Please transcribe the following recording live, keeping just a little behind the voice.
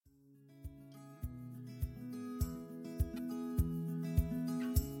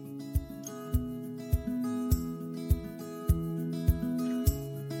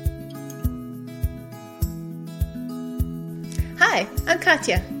I'm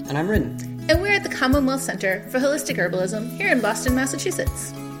Katya. And I'm Rin. And we're at the Commonwealth Center for Holistic Herbalism here in Boston,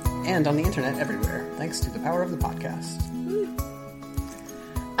 Massachusetts. And on the internet everywhere, thanks to the power of the podcast.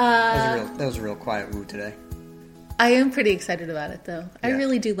 That was a real quiet woo today. I am pretty excited about it, though. I Yeah.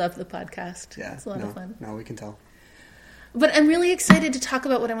 really do love the podcast. Yeah, It's a lot of fun. No, we can tell. But I'm really excited to talk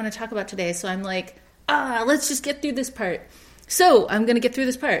about what I want to talk about today, so I'm like, let's just get through this part. So, I'm going to get through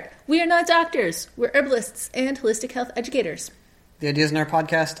this part. We are not doctors. We're herbalists and holistic health educators. The ideas in our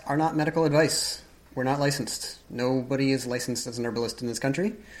podcast are not medical advice. We're not licensed. Nobody is licensed as an herbalist in this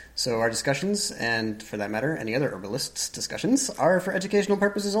country. So our discussions, and for that matter, any other herbalists' discussions, are for educational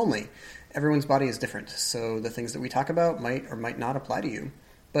purposes only. Everyone's body is different, so the things that we talk about might or might not apply to you.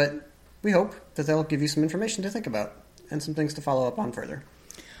 But we hope that they'll give you some information to think about, and some things to follow up on further.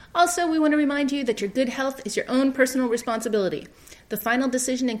 Also, we want to remind you that your good health is your own personal responsibility. The final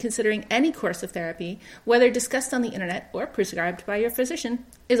decision in considering any course of therapy, whether discussed on the internet or prescribed by your physician,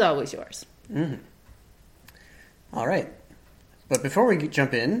 is always yours. Mm-hmm. All right. But before we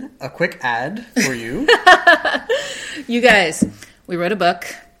jump in, a quick ad for you. You guys, we wrote a book.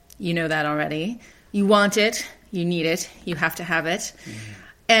 You know that already. You want it. You need it. You have to have it. Mm-hmm.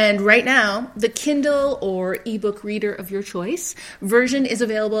 And right now, the Kindle or ebook reader of your choice version is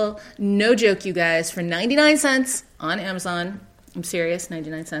available, no joke, you guys, for 99 cents on Amazon. I'm serious,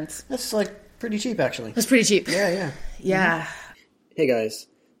 99 cents. That's like pretty cheap, actually. That's pretty cheap. Yeah. Yeah. Hey, guys.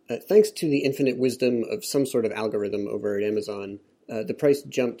 Thanks to the infinite wisdom of some sort of algorithm over at Amazon, the price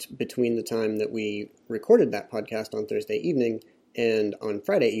jumped between the time that we recorded that podcast on Thursday evening and on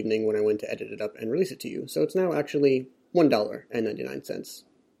Friday evening when I went to edit it up and release it to you. So it's now actually $1.99,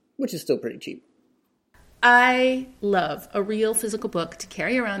 which is still pretty cheap. I love a real physical book to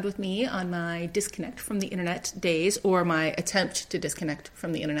carry around with me on my disconnect from the internet days, or my attempt to disconnect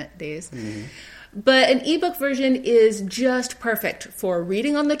from the internet days. Mm-hmm. But an ebook version is just perfect for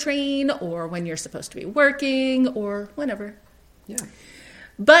reading on the train or when you're supposed to be working or whenever. Yeah.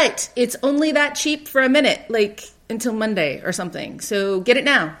 But it's only that cheap for a minute, like until Monday or something. So get it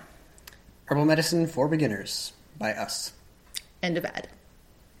now. Herbal Medicine for Beginners by us. End of ad.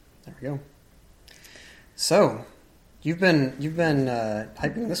 There we go. So, you've been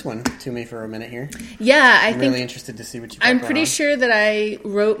hyping this one to me for a minute here. Yeah, I'm really interested to see what you've got I'm going pretty on. sure that I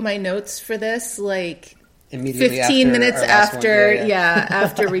wrote my notes for this like immediately 15 minutes after, after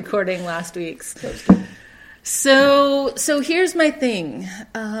after recording last week's. So here's my thing.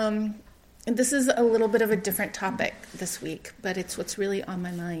 And this is a little bit of a different topic this week, but it's what's really on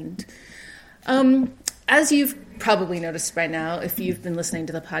my mind. As you've probably noticed by now, if you've been listening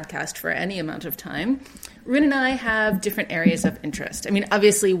to the podcast for any amount of time, Rin and I have different areas of interest. I mean,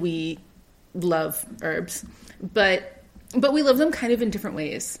 obviously we love herbs, but we love them kind of in different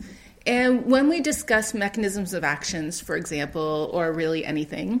ways. And when we discuss mechanisms of actions, for example, or really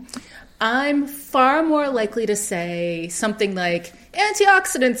anything, I'm far more likely to say something like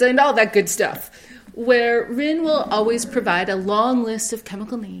antioxidants and all that good stuff, where Rin will always provide a long list of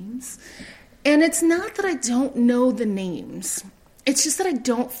chemical names. And it's not that I don't know the names. It's just that I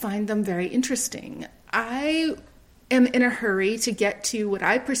don't find them very interesting. I am in a hurry to get to what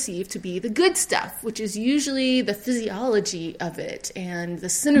I perceive to be the good stuff, which is usually the physiology of it and the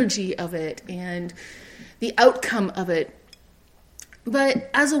synergy of it and the outcome of it.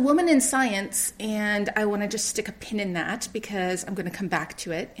 But as a woman in science, and I want to just stick a pin in that because I'm going to come back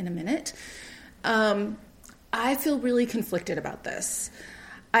to it in a minute, I feel really conflicted about this.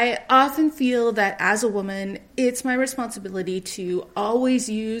 I often feel that as a woman, it's my responsibility to always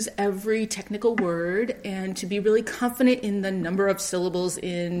use every technical word and to be really confident in the number of syllables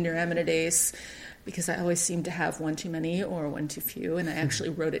in neuraminidase, because I always seem to have one too many or one too few, and I actually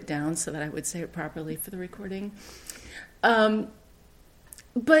wrote it down so that I would say it properly for the recording.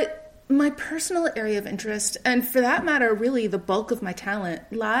 But my personal area of interest, and for that matter, really the bulk of my talent,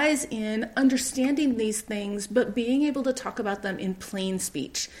 lies in understanding these things, but being able to talk about them in plain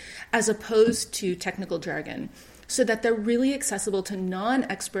speech, as opposed to technical jargon, so that they're really accessible to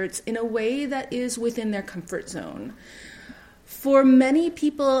non-experts in a way that is within their comfort zone. For many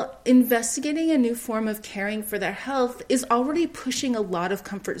people, investigating a new form of caring for their health is already pushing a lot of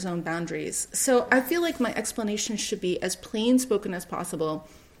comfort zone boundaries. So I feel like my explanation should be as plain spoken as possible,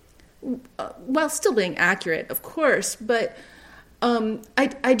 while still being accurate, of course, but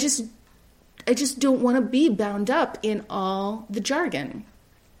I just don't want to be bound up in all the jargon.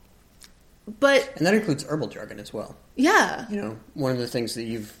 And that includes herbal jargon as well. Yeah. You know, one of the things that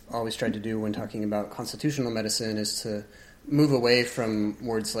you've always tried to do when talking about constitutional medicine is to move away from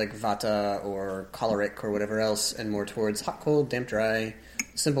words like vata or choleric or whatever else and more towards hot, cold, damp, dry,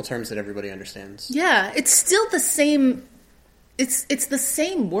 simple terms that everybody understands. Yeah, it's still the same it's the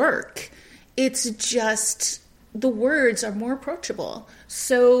same work. It's just the words are more approachable.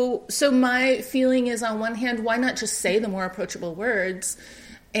 So my feeling is, on one hand, why not just say the more approachable words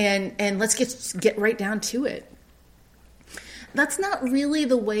and let's get right down to it. That's not really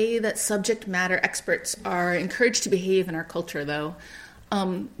the way that subject matter experts are encouraged to behave in our culture, though.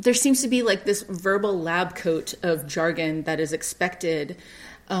 There seems to be like this verbal lab coat of jargon that is expected,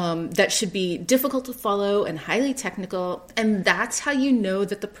 that should be difficult to follow and highly technical, and that's how you know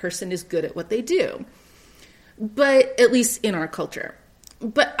that the person is good at what they do. But at least in our culture.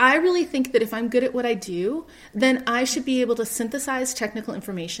 But I really think that if I'm good at what I do, then I should be able to synthesize technical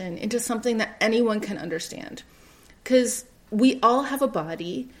information into something that anyone can understand. Because we all have a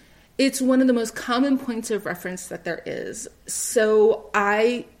body. It's one of the most common points of reference that there is. So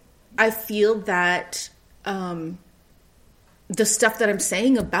I feel that the stuff that I'm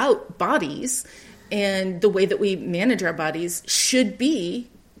saying about bodies and the way that we manage our bodies should be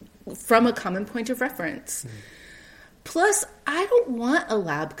from a common point of reference. Plus, I don't want a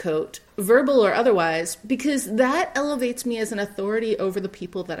lab coat, verbal or otherwise, because that elevates me as an authority over the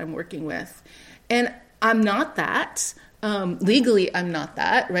people that I'm working with. And I'm not that. Legally, I'm not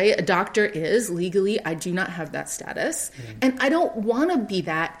that, right? A doctor is. Legally, I do not have that status. And I don't want to be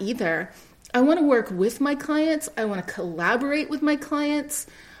that either. I want to work with my clients. I want to collaborate with my clients,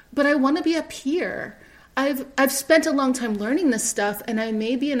 but I want to be a peer. I've spent a long time learning this stuff, and I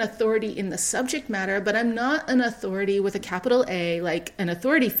may be an authority in the subject matter, but I'm not an authority with a capital A, like an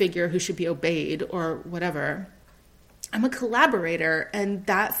authority figure who should be obeyed or whatever. I'm a collaborator, and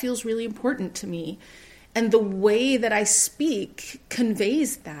that feels really important to me. And the way that I speak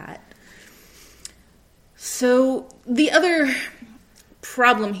conveys that. So the other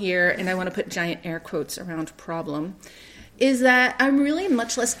problem here, and I want to put giant air quotes around problem, is that I'm really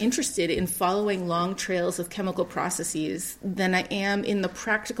much less interested in following long trails of chemical processes than I am in the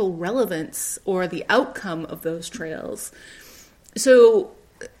practical relevance or the outcome of those trails. So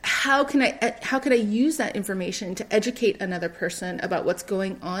how can I use that information to educate another person about what's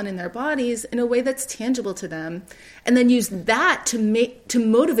going on in their bodies in a way that's tangible to them, and then use that to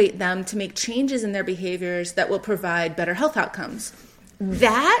motivate them to make changes in their behaviors that will provide better health outcomes?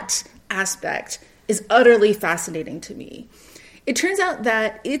 That aspect is utterly fascinating to me. It turns out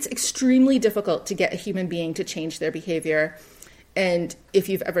that it's extremely difficult to get a human being to change their behavior. And if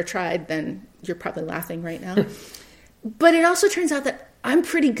you've ever tried, then you're probably laughing right now. But it also turns out that I'm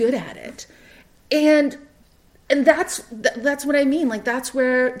pretty good at it. And that's what I mean. Like that's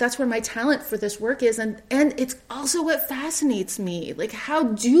where my talent for this work is. And it's also what fascinates me. Like, how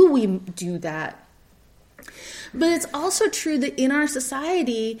do we do that? But it's also true that in our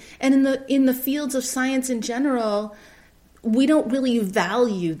society and in the fields of science in general, we don't really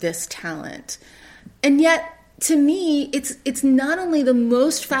value this talent. And yet, to me, it's not only the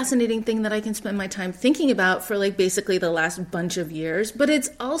most fascinating thing that I can spend my time thinking about for like basically the last bunch of years, but it's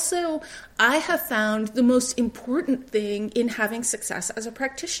also, I have found, the most important thing in having success as a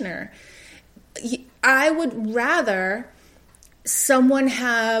practitioner. I would rather someone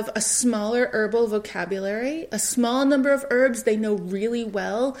have a smaller herbal vocabulary, a small number of herbs they know really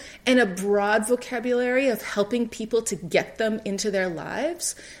well, and a broad vocabulary of helping people to get them into their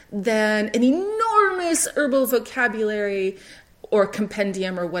lives than an enormous herbal vocabulary or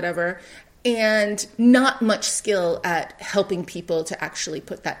compendium or whatever, and not much skill at helping people to actually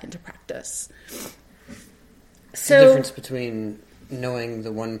put that into practice. So, the difference between knowing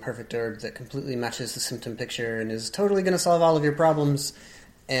the one perfect herb that completely matches the symptom picture and is totally going to solve all of your problems,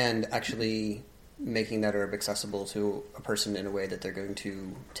 and actually making that herb accessible to a person in a way that they're going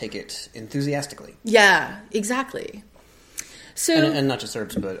to take it enthusiastically. Yeah, exactly. So, and not just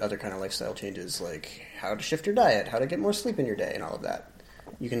herbs, but other kind of lifestyle changes, like how to shift your diet, how to get more sleep in your day, and all of that.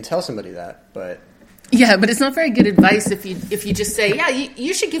 You can tell somebody that, but... Yeah, but it's not very good advice if you just say, yeah,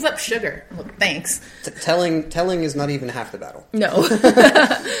 you should give up sugar. Well, thanks. Telling is not even half the battle. No.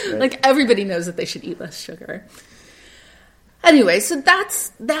 Right? Like, everybody knows that they should eat less sugar. Anyway, so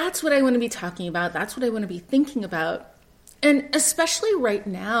that's what I want to be talking about. That's what I want to be thinking about. And especially right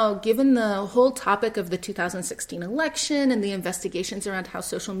now, given the whole topic of the 2016 election and the investigations around how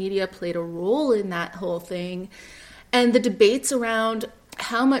social media played a role in that whole thing, and the debates around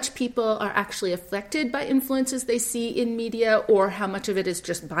how much people are actually affected by influences they see in media or how much of it is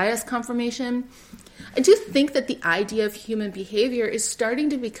just bias confirmation, I do think that the idea of human behavior is starting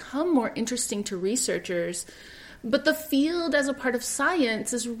to become more interesting to researchers, but the field as a part of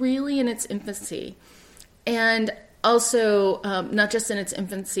science is really in its infancy. And also, not just in its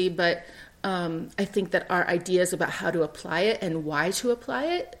infancy, but I think that our ideas about how to apply it and why to apply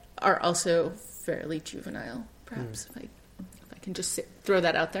it are also fairly juvenile, perhaps, if I can just throw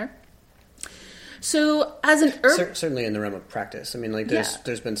that out there. So as an certainly in the realm of practice, I mean, like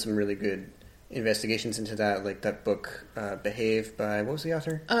there's been some really good investigations into that, like that book Behave by, what was the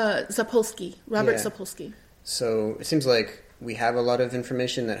author? Zapolsky, Robert Zapolsky. So it seems like we have a lot of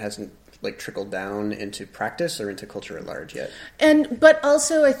information that hasn't like trickled down into practice or into culture at large yet. But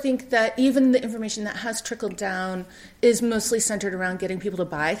also I think that even the information that has trickled down is mostly centered around getting people to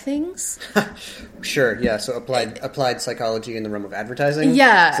buy things. Sure, yeah. So applied psychology in the realm of advertising.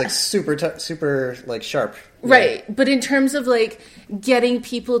 Yeah. It's like super like sharp. Right. Yeah. But in terms of like getting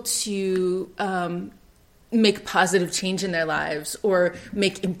people to make positive change in their lives or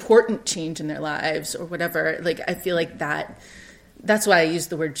make important change in their lives or whatever, like I feel like that's why I use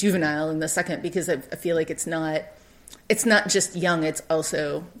the word juvenile in the second, because I feel like it's not just young, it's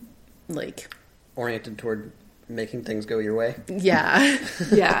also like oriented toward making things go your way. Yeah.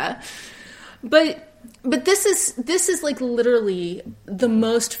 Yeah. But this is like literally the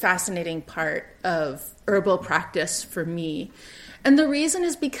most fascinating part of herbal practice for me. And the reason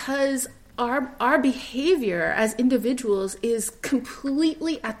is because our behavior as individuals is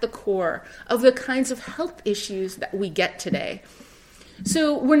completely at the core of the kinds of health issues that we get today.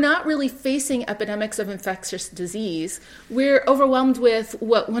 So we're not really facing epidemics of infectious disease. We're overwhelmed with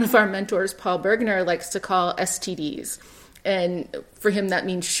what one of our mentors, Paul Bergner, likes to call STDs. And for him, that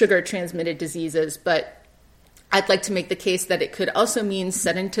means sugar-transmitted diseases. But I'd like to make the case that it could also mean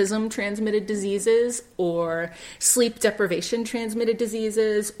sedentism-transmitted diseases or sleep deprivation-transmitted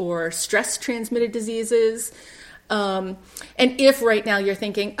diseases or stress-transmitted diseases. And if right now you're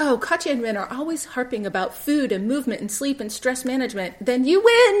thinking, oh, Katya and Rin are always harping about food and movement and sleep and stress management, then you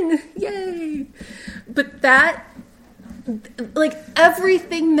win. Yay. But that, like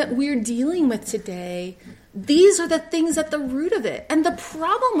everything that we're dealing with today, these are the things at the root of it. And the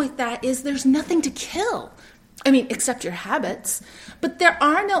problem with that is there's nothing to kill. I mean, except your habits. But there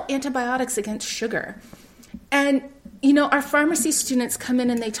are no antibiotics against sugar. And you know, our pharmacy students come in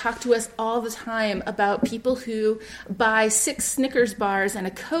and they talk to us all the time about people who buy 6 Snickers bars and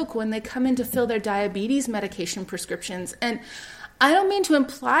a Coke when they come in to fill their diabetes medication prescriptions. And I don't mean to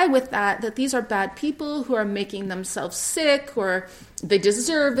imply with that these are bad people who are making themselves sick or they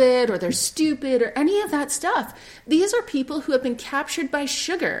deserve it or they're stupid or any of that stuff. These are people who have been captured by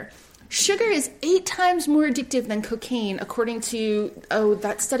sugar. Sugar is 8 times more addictive than cocaine, according to,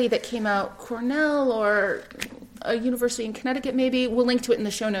 that study that came out, Cornell or a university in Connecticut maybe. We'll link to it in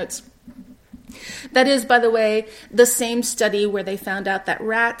the show notes. That is, by the way, the same study where they found out that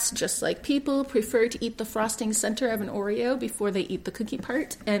rats, just like people, prefer to eat the frosting center of an Oreo before they eat the cookie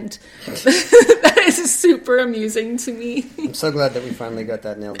part. And that is super amusing to me. I'm so glad that we finally got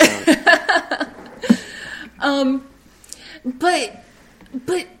that nailed down.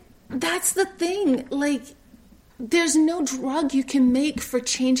 But that's the thing. Like, there's no drug you can make for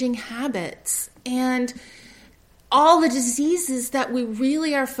changing habits. And all the diseases that we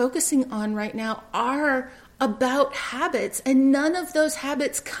really are focusing on right now are about habits. And none of those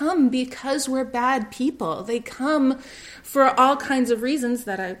habits come because we're bad people. They come for all kinds of reasons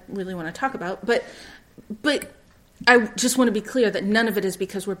that I really want to talk about. But I just want to be clear that none of it is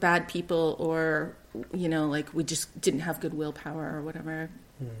because we're bad people or, you know, like we just didn't have good willpower or whatever.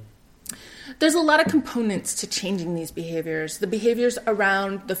 There's a lot of components to changing these behaviors. The behaviors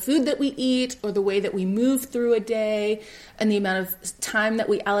around the food that we eat or the way that we move through a day and the amount of time that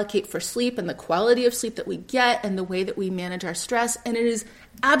we allocate for sleep and the quality of sleep that we get and the way that we manage our stress. And it is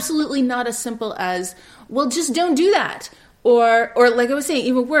absolutely not as simple as, well, just don't do that. Or like I was saying,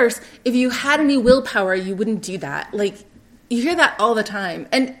 even worse, if you had any willpower, you wouldn't do that. Like, you hear that all the time.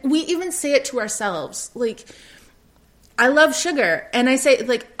 And we even say it to ourselves. Like, I love sugar. And I say,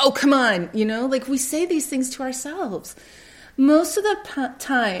 like, oh, come on, you know? Like, we say these things to ourselves. Most of the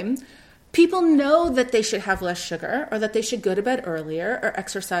time, people know that they should have less sugar or that they should go to bed earlier or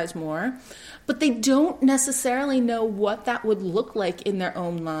exercise more, but they don't necessarily know what that would look like in their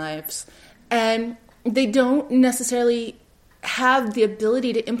own lives. And they don't necessarily have the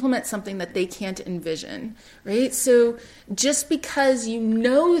ability to implement something that they can't envision, right? So just because you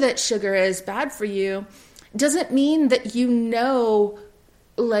know that sugar is bad for you doesn't mean that you know,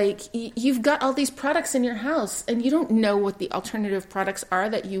 like, you've got all these products in your house and you don't know what the alternative products are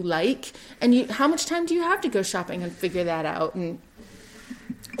that you like. And how much time do you have to go shopping and figure that out? And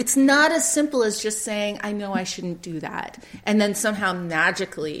it's not as simple as just saying, I know I shouldn't do that. And then somehow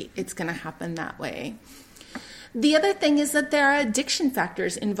magically it's going to happen that way. The other thing is that there are addiction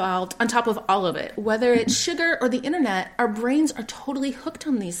factors involved on top of all of it. Whether it's sugar or the internet, our brains are totally hooked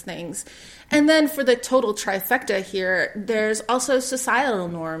on these things. And then for the total trifecta here, there's also societal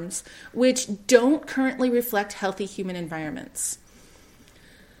norms, which don't currently reflect healthy human environments.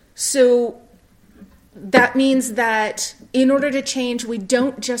 So that means that in order to change, we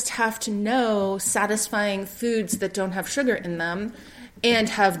don't just have to know satisfying foods that don't have sugar in them and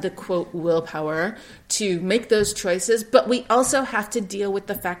have the, quote, willpower to make those choices, but we also have to deal with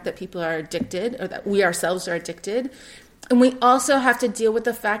the fact that people are addicted, or that we ourselves are addicted. And we also have to deal with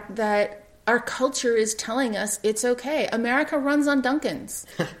the fact that our culture is telling us it's okay. America runs on Dunkins.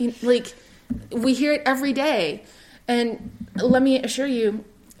 Like, we hear it every day. And let me assure you,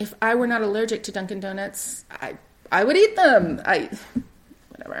 if I were not allergic to Dunkin' Donuts, I would eat them.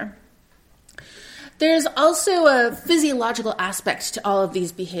 Whatever. There's also a physiological aspect to all of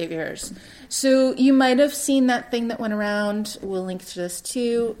these behaviors. So you might have seen that thing that went around. We'll link to this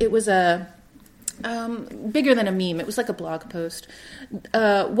too. It was a bigger than a meme. It was like a blog post.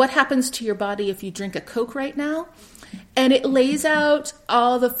 What happens to your body if you drink a Coke right now? And it lays out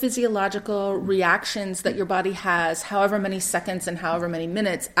all the physiological reactions that your body has, however many seconds and however many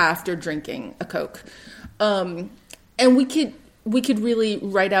minutes after drinking a Coke. And we could really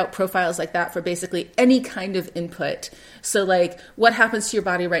write out profiles like that for basically any kind of input. So like, what happens to your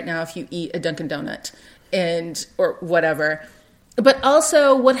body right now if you eat a Dunkin' Donut or whatever. But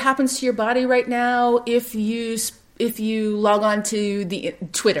also, what happens to your body right now if you log on to the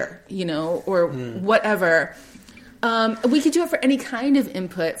Twitter, or whatever. We could do it for any kind of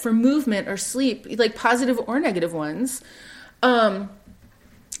input, for movement or sleep, like positive or negative ones.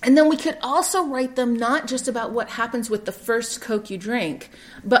 And then we could also write them not just about what happens with the first Coke you drink,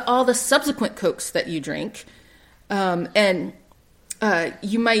 but all the subsequent Cokes that you drink. And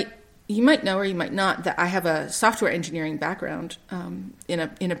you might know, or you might not, that I have a software engineering background in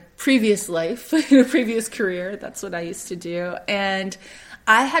a previous life, in a previous career. That's what I used to do. And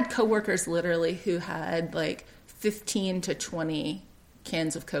I had coworkers literally who had like 15 to 20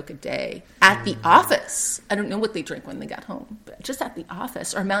 cans of Coke a day at the office. I don't know what they drink when they got home, but just at the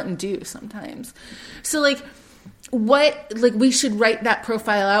office, or Mountain Dew sometimes. So we should write that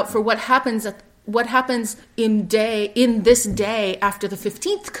profile out for what happens in this day after the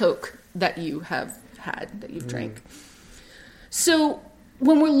 15th Coke that you have had, that you've drank. So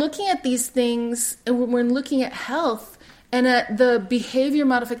when we're looking at these things and when we're looking at health and at the behavior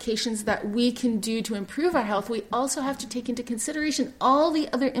modifications that we can do to improve our health, we also have to take into consideration all the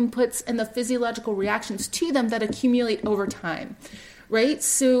other inputs and the physiological reactions to them that accumulate over time, right?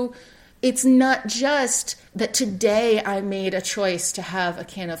 So it's not just that today I made a choice to have a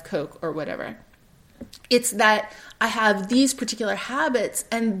can of Coke or whatever. It's that I have these particular habits,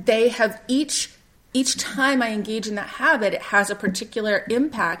 and they have each time I engage in that habit, it has a particular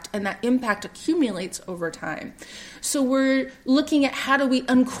impact, and that impact accumulates over time. So we're looking at how do we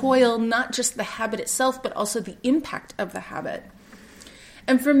uncoil not just the habit itself, but also the impact of the habit.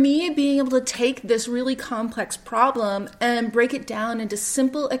 And for me, being able to take this really complex problem and break it down into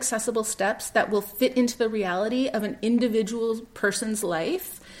simple, accessible steps that will fit into the reality of an individual person's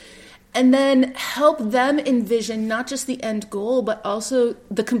life, and then help them envision not just the end goal, but also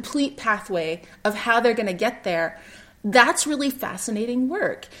the complete pathway of how they're going to get there. That's really fascinating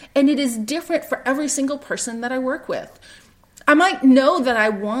work. And it is different for every single person that I work with. I might know that I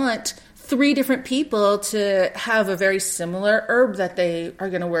want 3 different people to have a very similar herb that they are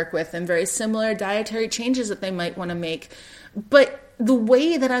going to work with and very similar dietary changes that they might want to make. But the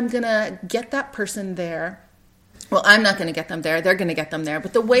way that I'm going to get that person there, well, I'm not going to get them there. They're going to get them there.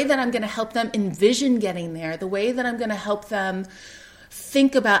 But the way that I'm going to help them envision getting there, the way that I'm going to help them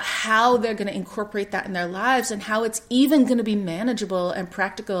think about how they're going to incorporate that in their lives and how it's even going to be manageable and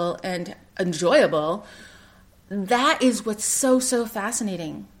practical and enjoyable, that is what's so, so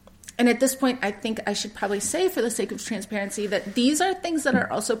fascinating. And at this point, I think I should probably say, for the sake of transparency, that these are things that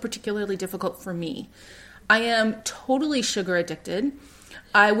are also particularly difficult for me. I am totally sugar addicted.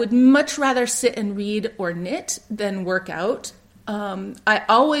 I would much rather sit and read or knit than work out. I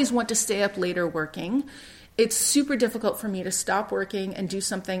always want to stay up later working. It's super difficult for me to stop working and do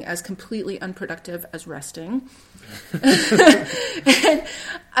something as completely unproductive as resting. And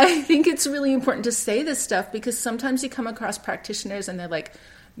I think it's really important to say this stuff because sometimes you come across practitioners and they're like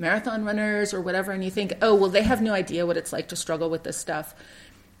marathon runners or whatever, and you think, oh, well, they have no idea what it's like to struggle with this stuff.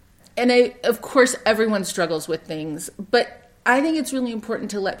 And of course, everyone struggles with things, but I think it's really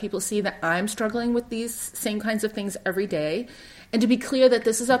important to let people see that I'm struggling with these same kinds of things every day, and to be clear that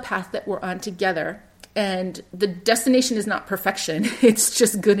this is a path that we're on together, and the destination is not perfection. It's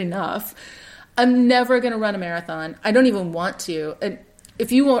just good enough. I'm never going to run a marathon. I don't even want to. And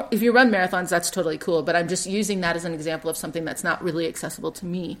if you run marathons, that's totally cool. But I'm just using that as an example of something that's not really accessible to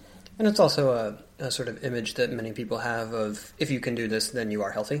me. And it's also a sort of image that many people have of, if you can do this, then you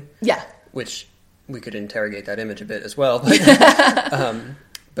are healthy. Yeah. Which we could interrogate that image a bit as well.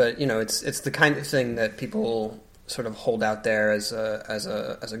 But you know, it's the kind of thing that people sort of hold out there as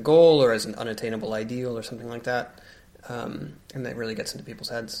a goal or as an unattainable ideal or something like that. And that really gets into people's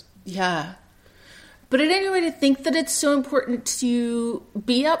heads. Yeah. But at any rate, I think that it's so important to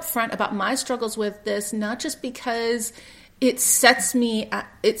be upfront about my struggles with this, not just because it sets me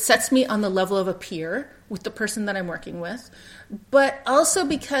on the level of a peer with the person that I'm working with, but also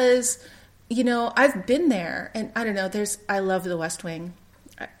because, you know, I've been there, and I don't know, I love The West Wing,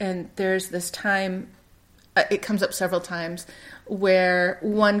 and there's this time, it comes up several times, where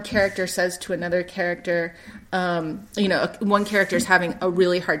one character says to another character, one character is having a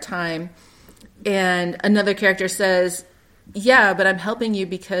really hard time, and another character says, yeah, but I'm helping you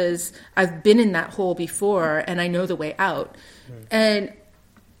because I've been in that hole before and I know the way out. And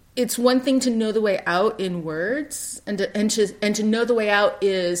it's one thing to know the way out in words, and to know the way out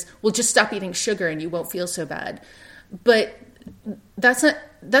is, well, just stop eating sugar and you won't feel so bad. But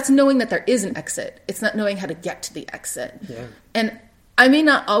that's knowing that there is an exit. It's not knowing how to get to the exit. Yeah. And I may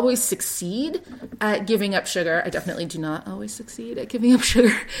not always succeed at giving up sugar. I definitely do not always succeed at giving up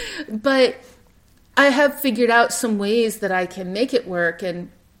sugar. But I have figured out some ways that I can make it work,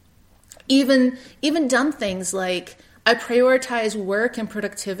 and even dumb things like I prioritize work and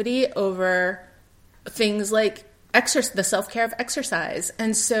productivity over things like the self-care of exercise.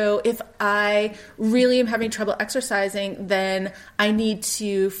 And so if I really am having trouble exercising, then I need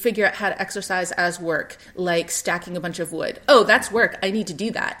to figure out how to exercise as work, like stacking a bunch of wood. Oh, that's work. I need to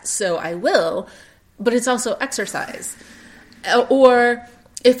do that. So I will, but it's also exercise. Or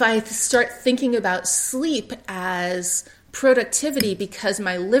if I start thinking about sleep as productivity because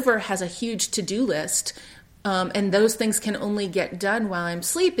my liver has a huge to-do list, and those things can only get done while I'm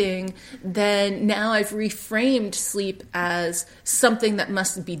sleeping, then now I've reframed sleep as something that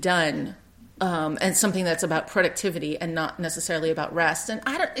must be done, and something that's about productivity and not necessarily about rest. And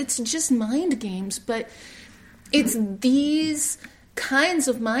it's just mind games, but it's these kinds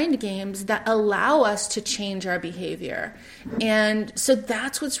of mind games that allow us to change our behavior. And so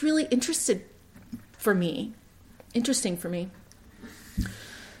that's what's really interesting for me.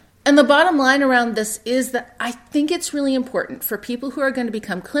 And the bottom line around this is that I think it's really important for people who are going to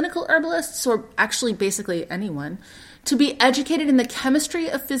become clinical herbalists, or actually basically anyone, to be educated in the chemistry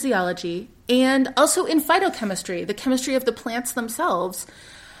of physiology and also in phytochemistry, the chemistry of the plants themselves.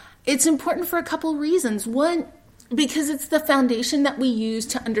 It's important for a couple reasons. One, because it's the foundation that we use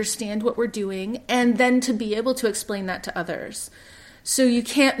to understand what we're doing and then to be able to explain that to others. So you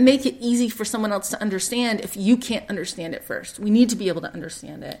can't make it easy for someone else to understand if you can't understand it first. We need to be able to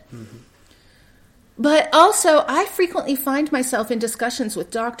understand it. Mm-hmm. But also, I frequently find myself in discussions with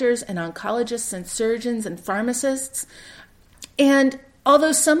doctors and oncologists and surgeons and pharmacists. And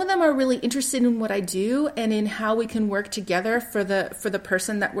although some of them are really interested in what I do and in how we can work together for the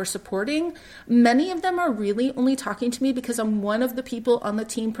person that we're supporting, many of them are really only talking to me because I'm one of the people on the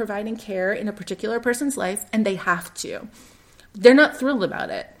team providing care in a particular person's life, and they have to. They're not thrilled about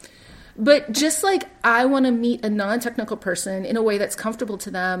it. But just like I want to meet a non-technical person in a way that's comfortable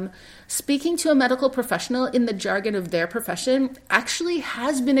to them, speaking to a medical professional in the jargon of their profession actually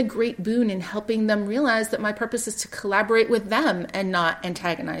has been a great boon in helping them realize that my purpose is to collaborate with them and not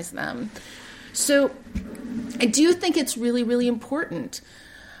antagonize them. So I do think it's really, really important.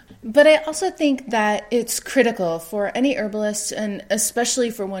 But I also think that it's critical for any herbalist, and especially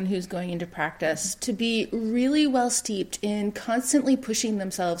for one who's going into practice, to be really well steeped in constantly pushing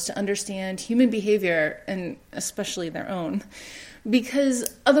themselves to understand human behavior, and especially their own.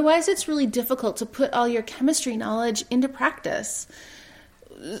 Because otherwise it's really difficult to put all your chemistry knowledge into practice.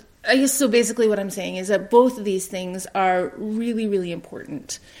 I guess so basically what I'm saying is that both of these things are really, really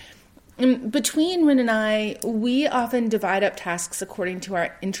important. Between Rin and I, we often divide up tasks according to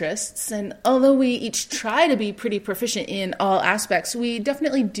our interests, and although we each try to be pretty proficient in all aspects, we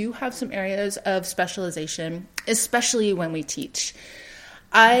definitely do have some areas of specialization, especially when we teach.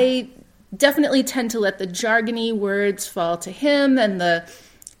 I definitely tend to let the jargony words fall to him and the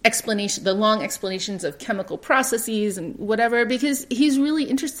long explanations of chemical processes and whatever, because he's really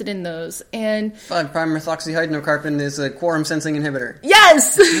interested in those. And 5'-prime-methoxyhydrocarpin is a quorum sensing inhibitor.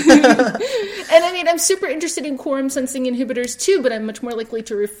 Yes! And I mean, I'm super interested in quorum sensing inhibitors too, but I'm much more likely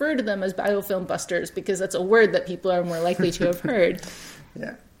to refer to them as biofilm busters because that's a word that people are more likely to have heard.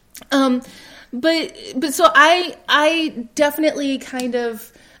 Yeah. But so I definitely kind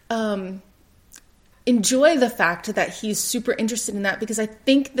of enjoy the fact that he's super interested in that, because I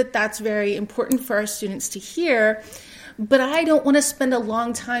think that that's very important for our students to hear. But I don't want to spend a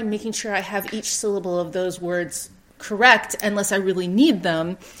long time making sure I have each syllable of those words correct unless I really need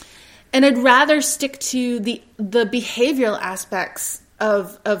them. And I'd rather stick to the behavioral aspects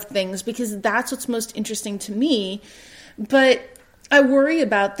of things, because that's what's most interesting to me. But I worry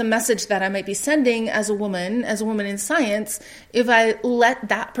about the message that I might be sending as a woman in science, if I let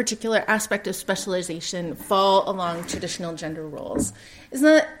that particular aspect of specialization fall along traditional gender roles. It's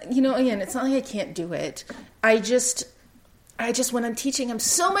not, again, it's not like I can't do it. I just, when I'm teaching, I'm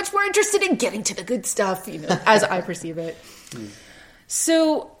so much more interested in getting to the good stuff, as I perceive it.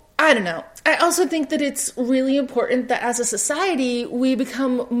 So, I don't know. I also think that it's really important that as a society, we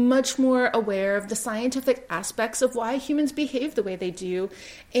become much more aware of the scientific aspects of why humans behave the way they do,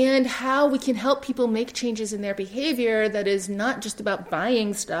 and how we can help people make changes in their behavior that is not just about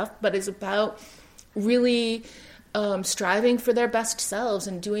buying stuff, but is about really striving for their best selves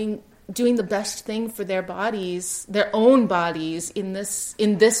and doing the best thing for their bodies, their own bodies in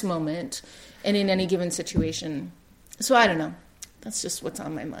this moment and in any given situation. So I don't know. That's just what's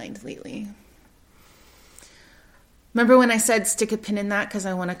on my mind lately. Remember when I said stick a pin in that because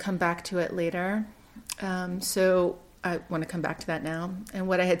I want to come back to it later? So I want to come back to that now. And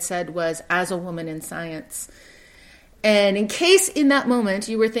what I had said was, as a woman in science. And in case in that moment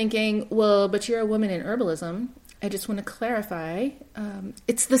you were thinking, well, but you're a woman in herbalism, I just want to clarify,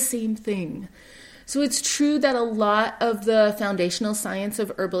 it's the same thing. So it's true that a lot of the foundational science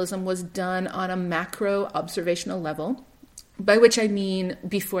of herbalism was done on a macro observational level, by which I mean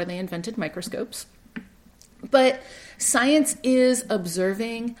before they invented microscopes. But science is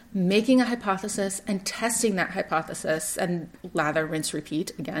observing, making a hypothesis, and testing that hypothesis, and lather, rinse,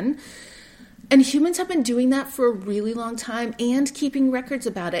 repeat again. And humans have been doing that for a really long time, and keeping records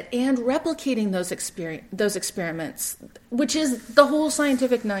about it, and replicating those experiments, which is the whole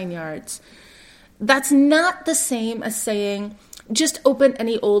scientific 9 yards. That's not the same as saying, just open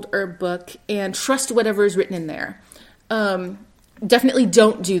any old herb book and trust whatever is written in there. Definitely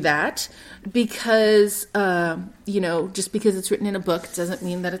don't do that, because, just because it's written in a book doesn't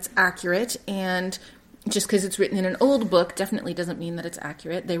mean that it's accurate. And just because it's written in an old book definitely doesn't mean that it's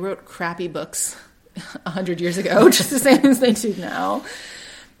accurate. They wrote crappy books 100 years ago, just the same as they do now.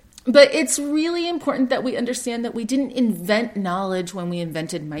 But it's really important that we understand that we didn't invent knowledge when we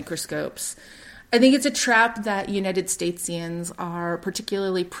invented microscopes. I think it's a trap that United Statesians are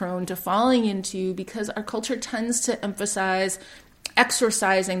particularly prone to falling into, because our culture tends to emphasize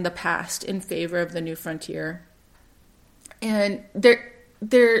exorcising the past in favor of the new frontier. And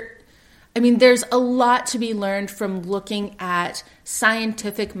there's a lot to be learned from looking at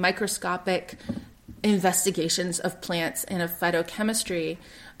scientific microscopic investigations of plants and of phytochemistry,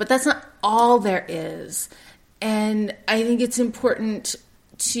 but that's not all there is. And I think it's important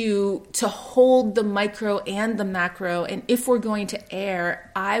to hold the micro and the macro. And if we're going to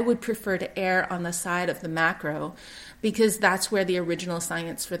err, I would prefer to err on the side of the macro, because that's where the original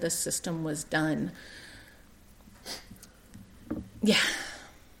science for this system was done. Yeah.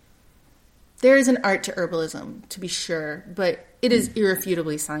 There is an art to herbalism, to be sure, but it is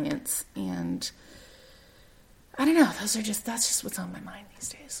irrefutably science. And I don't know, that's just what's on my mind these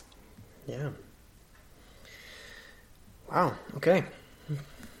days. Yeah. Wow. Okay.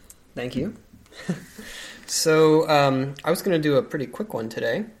 Thank you. So I was going to do a pretty quick one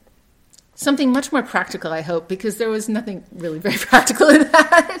today. Something much more practical, I hope, because there was nothing really very practical in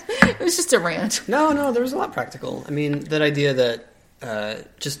that. It was just a rant. No, there was a lot practical. I mean, that idea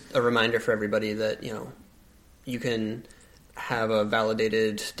that just a reminder for everybody that, you can have a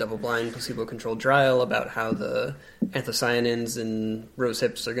validated double-blind placebo-controlled trial about how the anthocyanins in rose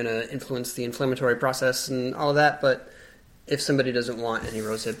hips are going to influence the inflammatory process and all of that, but if somebody doesn't want any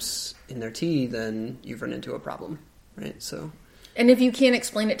rose hips in their tea, then you've run into a problem, right? So, and if you can't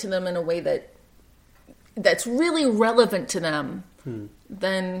explain it to them in a way that's really relevant to them,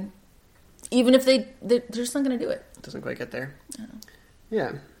 then even if they're just not going to do it. It doesn't quite get there. No.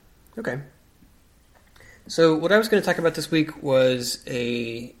 Yeah. Okay. So what I was going to talk about this week was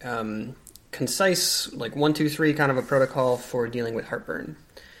a concise, 1, 2, 3 kind of a protocol for dealing with heartburn.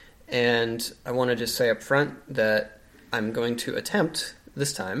 And I want to just say up front that I'm going to attempt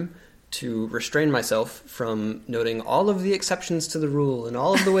this time to restrain myself from noting all of the exceptions to the rule and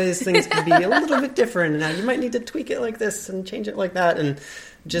all of the ways things can be a little bit different, and how you might need to tweak it like this and change it like that, and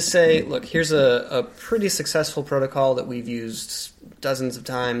just say, look, here's a pretty successful protocol that we've used dozens of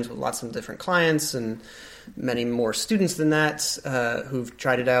times with lots of different clients and many more students than that who've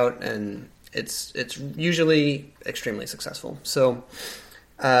tried it out, and it's usually extremely successful. So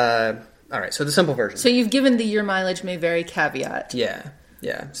All right, so the simple version. So you've given the your mileage may vary caveat. Yeah.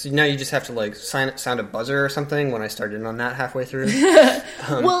 So now you just have to like sound a buzzer or something when I started on that halfway through.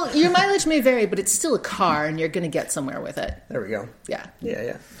 Well, your mileage may vary, but it's still a car, and you're going to get somewhere with it. There we go. Yeah.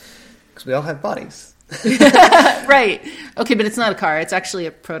 Because we all have bodies. Right. Okay, but it's not a car. It's actually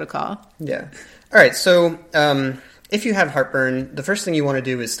a protocol. Yeah. All right. So if you have heartburn, the first thing you want to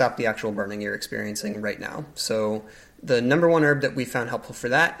do is stop the actual burning you're experiencing right now. So the number one herb that we found helpful for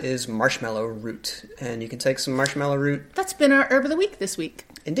that is marshmallow root. And you can take some marshmallow root. That's been our herb of the week this week.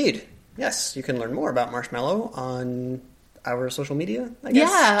 Indeed. Yes. You can learn more about marshmallow on our social media, I guess.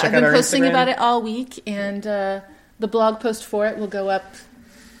 Yeah, Check I've been out our posting Instagram. about it all week, and the blog post for it will go up.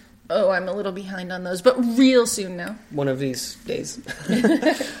 Oh, I'm a little behind on those, but real soon now. One of these days.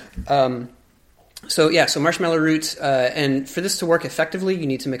 So marshmallow root, and for this to work effectively, you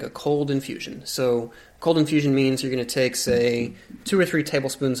need to make a cold infusion. So cold infusion means you're going to take, say, 2 or 3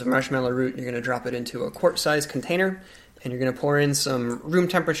 tablespoons of marshmallow root, and you're going to drop it into a quart-sized container, and you're going to pour in some room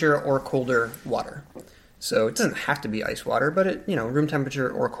temperature or colder water. So it doesn't have to be ice water, but room temperature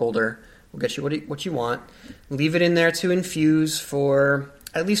or colder will get you what you want. Leave it in there to infuse for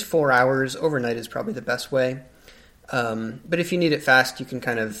at least 4 hours. Overnight is probably the best way. But if you need it fast, you can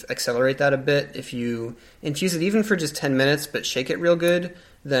kind of accelerate that a bit. If you infuse it even for just 10 minutes, but shake it real good,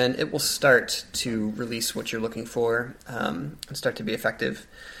 then it will start to release what you're looking for and start to be effective.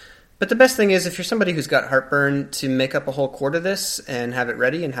 But the best thing is, if you're somebody who's got heartburn, to make up a whole quart of this and have it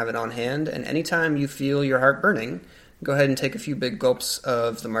ready and have it on hand. And anytime you feel your heart burning, go ahead and take a few big gulps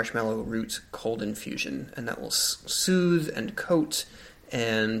of the marshmallow root cold infusion. And that will soothe and coat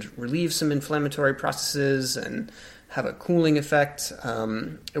and relieve some inflammatory processes and have a cooling effect.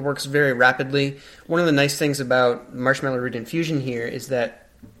 It works very rapidly. One of the nice things about marshmallow root infusion here is that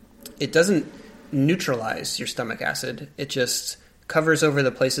it doesn't neutralize your stomach acid. It just covers over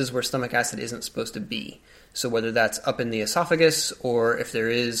the places where stomach acid isn't supposed to be. So whether that's up in the esophagus or if there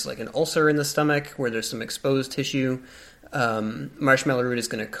is like an ulcer in the stomach where there's some exposed tissue, marshmallow root is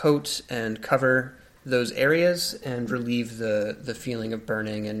going to coat and cover those areas and relieve the feeling of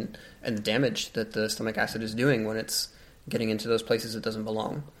burning and the damage that the stomach acid is doing when it's getting into those places it doesn't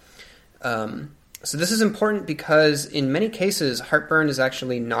belong. So this is important because in many cases, heartburn is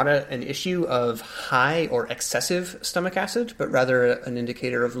actually not an issue of high or excessive stomach acid, but rather an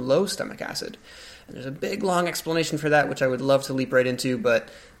indicator of low stomach acid. And there's a big, long explanation for that, which I would love to leap right into, but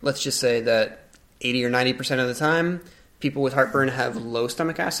let's just say that 80 or 90% of the time, people with heartburn have low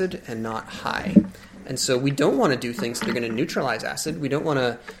stomach acid and not high. And so we don't want to do things that are going to neutralize acid. We don't want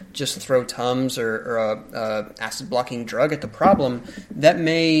to just throw Tums or a acid-blocking drug at the problem. That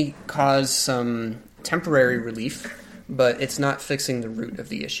may cause some temporary relief, but it's not fixing the root of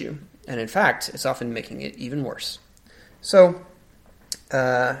the issue. And in fact, it's often making it even worse. So,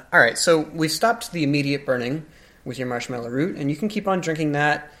 all right, so we've stopped the immediate burning with your marshmallow root, and you can keep on drinking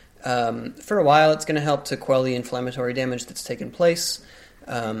that. For a while, it's going to help to quell the inflammatory damage that's taken place.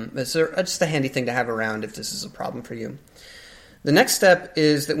 It's just a handy thing to have around if this is a problem for you. The next step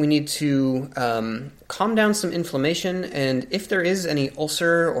is that we need to calm down some inflammation, and if there is any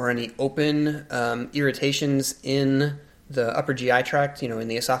ulcer or any open irritations in the upper GI tract, in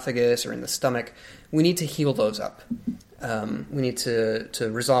the esophagus or in the stomach, we need to heal those up. We need to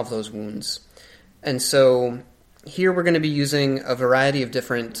resolve those wounds. And so here we're going to be using a variety of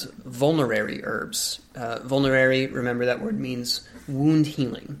different vulnerary herbs. Vulnerary, remember that word means wound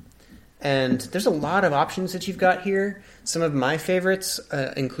healing. And there's a lot of options that you've got here. Some of my favorites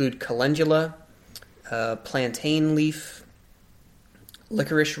include calendula, plantain leaf,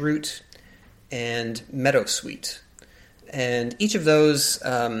 licorice root, and meadowsweet. And each of those,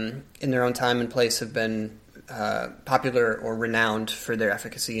 in their own time and place, have been popular or renowned for their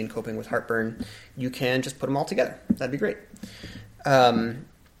efficacy in coping with heartburn. You can just put them all together. That'd be great.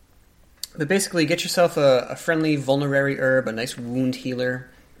 But basically, get yourself a friendly vulnerary herb, a nice wound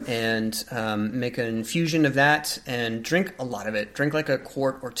healer, and make an infusion of that and drink a lot of it. Drink like a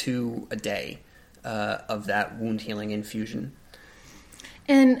quart or 2 a day of that wound healing infusion.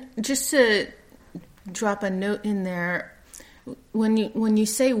 And just to drop a note in there, when you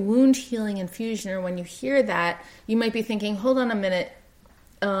say wound healing infusion, or when you hear that, you might be thinking, hold on a minute,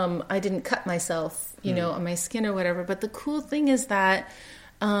 I didn't cut myself, on my skin or whatever. But the cool thing is that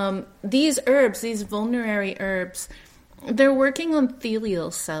these herbs, these vulnerary herbs, they're working on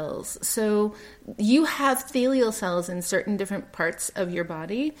thelial cells. So you have thelial cells in certain different parts of your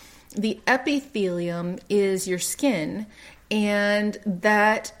body. The epithelium is your skin, and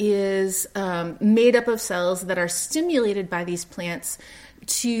that is made up of cells that are stimulated by these plants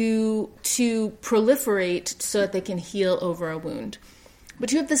to proliferate so that they can heal over a wound.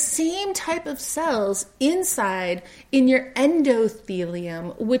 but you have the same type of cells inside in your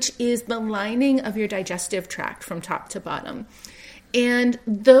endothelium, which is the lining of your digestive tract from top to bottom. And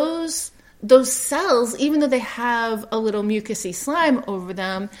those cells, even though they have a little mucousy slime over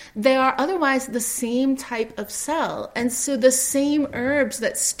them, they are otherwise the same type of cell. And so the same herbs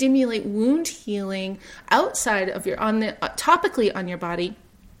that stimulate wound healing outside of topically on your body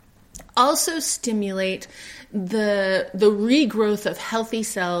also stimulate the regrowth of healthy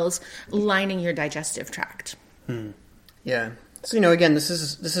cells lining your digestive tract. Yeah. So, again, this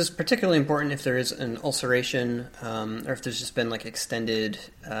is particularly important if there is an ulceration, or if there's just been like extended,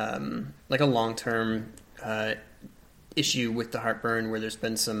 like a long-term issue with the heartburn, where there's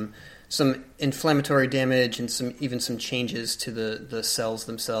been some inflammatory damage and some changes to the cells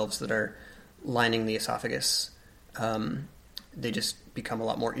themselves that are lining the esophagus. They just become a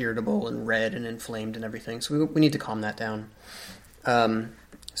lot more irritable and red and inflamed and everything. So we need to calm that down.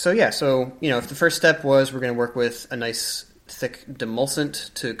 So if the first step was we're going to work with a nice thick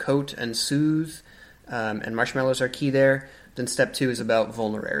demulcent to coat and soothe, and marshmallows are key there. Then step 2 is about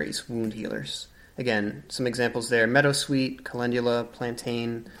vulneraries, wound healers. Again, some examples there: meadowsweet, calendula,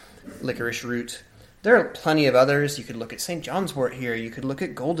 plantain, licorice root. There are plenty of others. You could look at St. John's wort here. You could look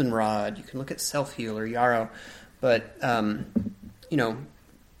at goldenrod. You can look at self-heal or yarrow. But, find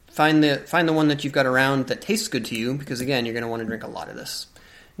the one that you've got around that tastes good to you, because, again, you're going to want to drink a lot of this.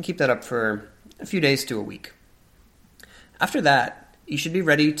 And keep that up for a few days to a week. After that, you should be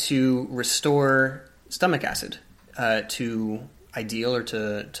ready to restore stomach acid to ideal, or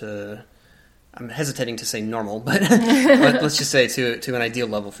to I'm hesitating to say normal, but let's just say to an ideal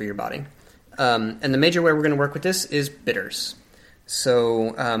level for your body. And the major way we're going to work with this is bitters.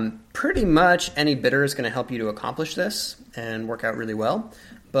 So pretty much any bitter is going to help you to accomplish this and work out really well.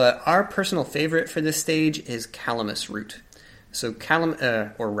 But our personal favorite for this stage is calamus root. So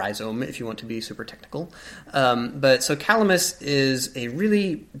or rhizome, if you want to be super technical. So calamus is a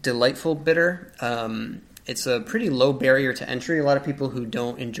really delightful bitter. It's a pretty low barrier to entry. A lot of people who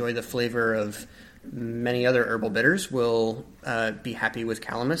don't enjoy the flavor of many other herbal bitters will be happy with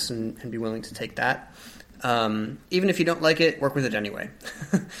calamus and be willing to take that. Even if you don't like it, work with it anyway.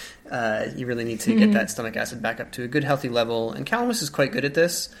 You really need to get that stomach acid back up to a good, healthy level. And calamus is quite good at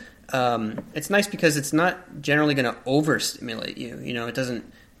this. It's nice because it's not generally going to overstimulate you. It doesn't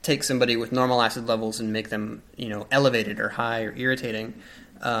take somebody with normal acid levels and make them, elevated or high or irritating.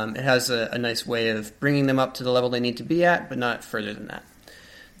 It has a nice way of bringing them up to the level they need to be at, but not further than that.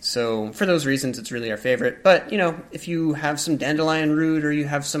 So for those reasons, it's really our favorite. But, if you have some dandelion root, or you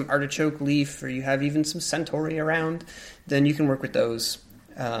have some artichoke leaf, or you have even some centauri around, then you can work with those.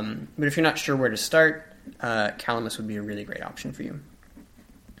 But if you're not sure where to start, calamus would be a really great option for you.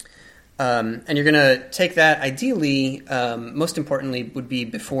 And you're going to take that, ideally, most importantly, would be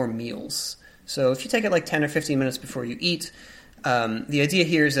before meals. So if you take it like 10 or 15 minutes before you eat, the idea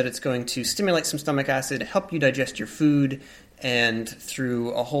here is that it's going to stimulate some stomach acid, help you digest your food, and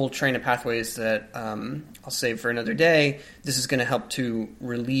through a whole train of pathways that I'll save for another day, this is going to help to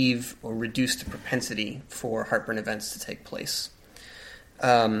relieve or reduce the propensity for heartburn events to take place.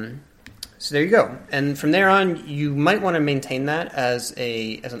 So there you go. And from there on, you might want to maintain that as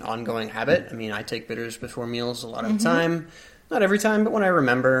an ongoing habit. I mean, I take bitters before meals a lot of the time. Not every time, but when I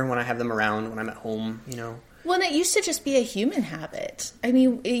remember, when I have them around, when I'm at home, Well, and it used to just be a human habit. I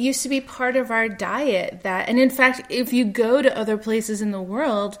mean, it used to be part of our diet and in fact, if you go to other places in the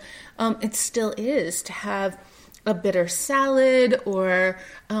world, it still is to have a bitter salad or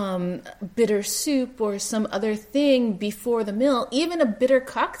bitter soup or some other thing before the meal, even a bitter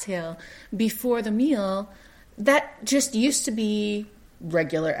cocktail before the meal. That just used to be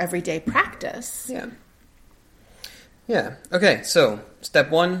regular everyday practice. Yeah. Okay, so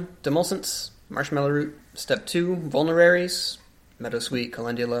step 1, demulcents, marshmallow root. Step 2, vulneraries, meadowsweet,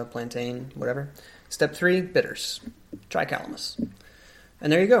 calendula, plantain, whatever. Step 3, bitters. Try calamus.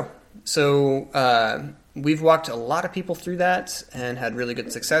 And there you go. So we've walked a lot of people through that and had really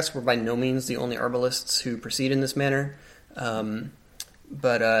good success. We're by no means the only herbalists who proceed in this manner.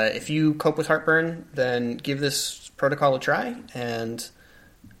 But if you cope with heartburn, then give this protocol a try and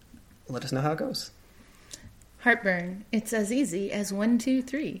let us know how it goes. Heartburn. It's as easy as 1, 2,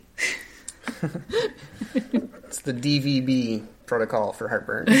 3. It's the DVB protocol for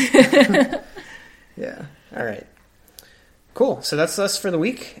heartburn. Yeah. All right. Cool. So that's us for the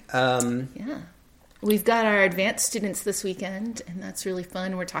week. Yeah. We've got our advanced students this weekend, and that's really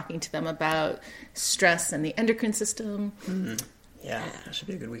fun. We're talking to them about stress and the endocrine system. Yeah, that should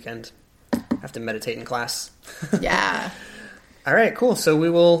be a good weekend. I have to meditate in class. Yeah. All right, cool. So we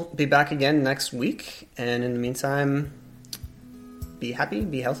will be back again next week. And in the meantime, be happy,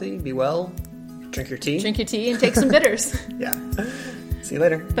 be healthy, be well, drink your tea. Drink your tea and take some bitters. Yeah. See you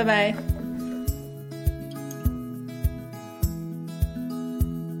later. Bye-bye.